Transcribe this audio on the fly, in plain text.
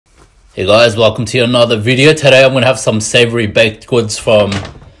Hey guys, welcome to another video. Today I'm gonna have some savory baked goods from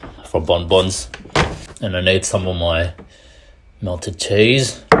bonbons, and I need some of my melted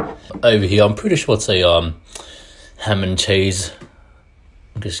cheese over here. I'm pretty sure it's a ham and cheese.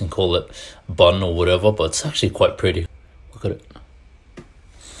 I guess you can call it bun or whatever, but it's actually quite pretty. Look at it.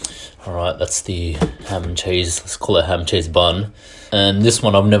 All right, that's the ham and cheese. Let's call it ham cheese bun. And this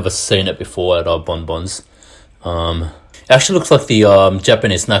one I've never seen it before at our bonbons. It actually looks like the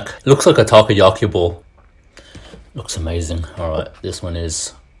Japanese snack. It looks like a takoyaki ball. Looks amazing. All right, this one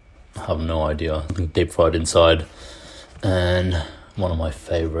is, I have no idea. I think deep fried inside. And one of my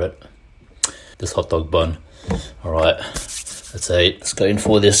favorite, this hot dog bun. All right, let's go in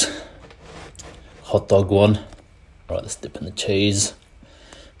for this hot dog one. All right, let's dip in the cheese.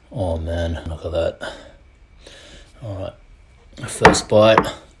 Oh man, look at that. All right, first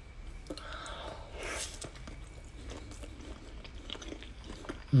bite.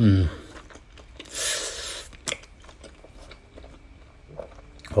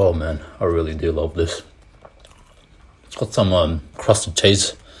 Oh man, I really do love this. It's got some crusted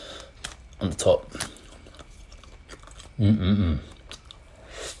cheese on the top.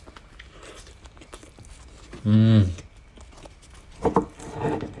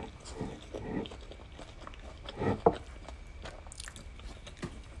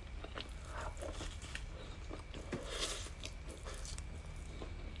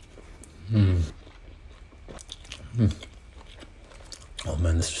 Oh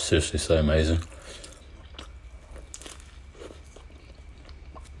man, this is seriously so amazing.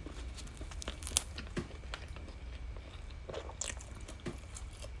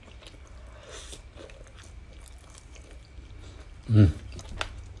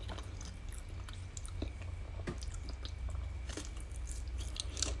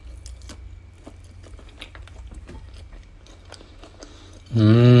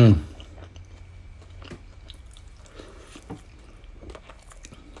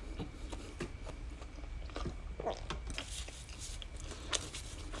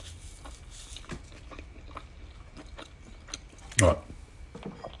 All right,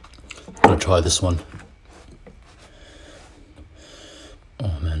 I'm gonna try this one.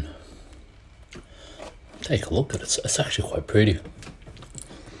 Oh man, take a look at it. It's actually quite pretty.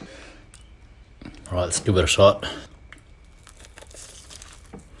 All right, let's give it a shot.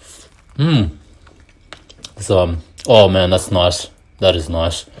 It's oh man, that's nice. That is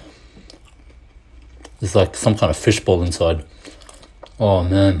nice. There's like some kind of fishbowl inside. Oh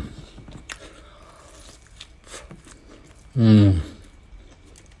man.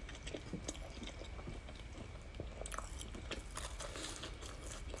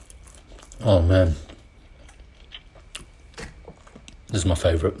 Oh man, this is my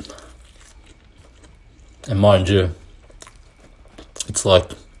favorite. And mind you, it's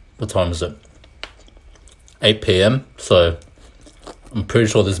like, what time is it? 8 p.m. So I'm pretty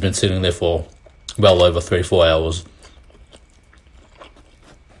sure this has been sitting there for well over 3-4 hours.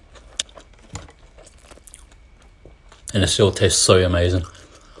 And it still tastes so amazing.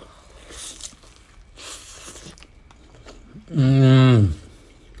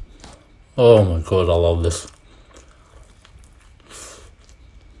 Oh my god, I love this.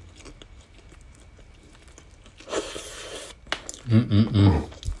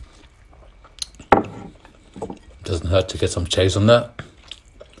 Doesn't hurt to get some cheese on that.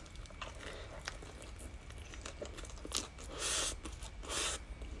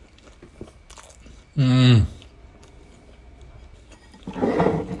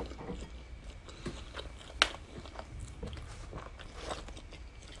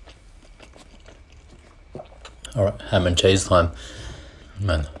 All right, ham and cheese time.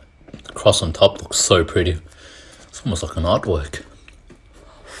 Man, the crust on top looks so pretty. It's almost like an artwork.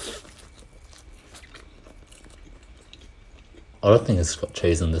 I don't think it's got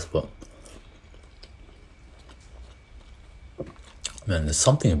cheese in this, but man, there's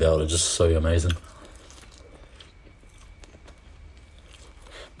something about it just so amazing.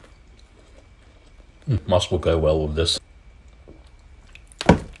 Must will go well with this.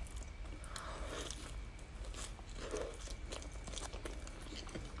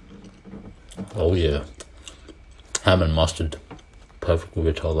 Oh yeah, ham and mustard, perfect with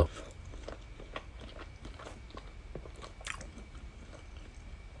each other.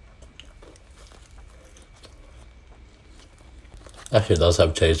 Actually, it does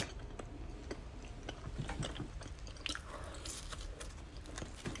have cheese.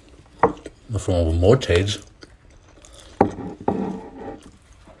 If I want more cheese.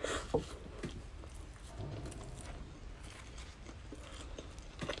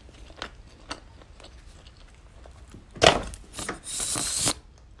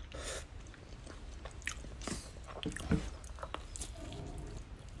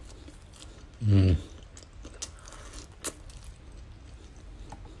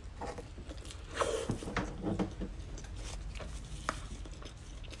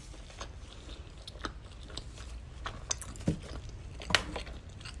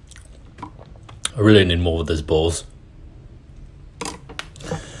 really need more of those balls.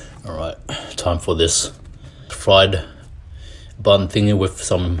 Alright, time for this fried bun thingy with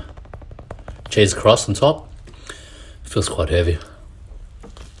some cheese crust on top. Feels quite heavy.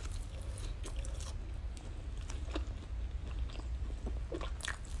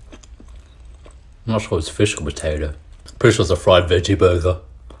 I'm not sure if it's fish or potato. Pretty sure it's a fried veggie burger,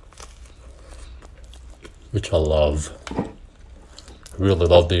 which I love. I really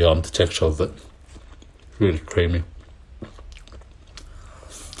love the texture of it. Really creamy.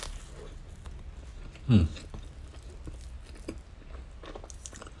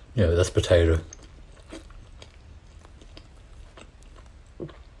 Yeah, that's potato.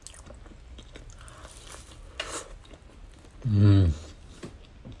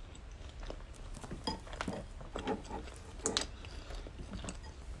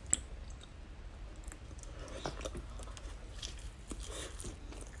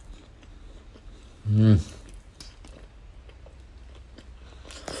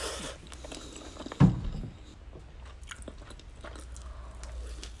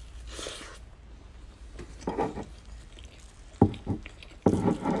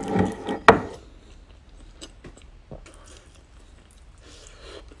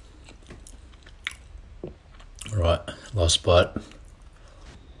 Right, last bite.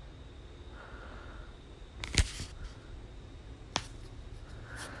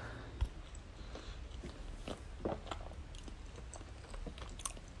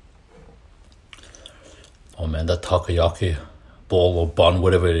 Oh man, that takoyaki ball or bun,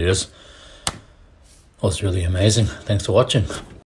 whatever it is, was really amazing. Thanks for watching.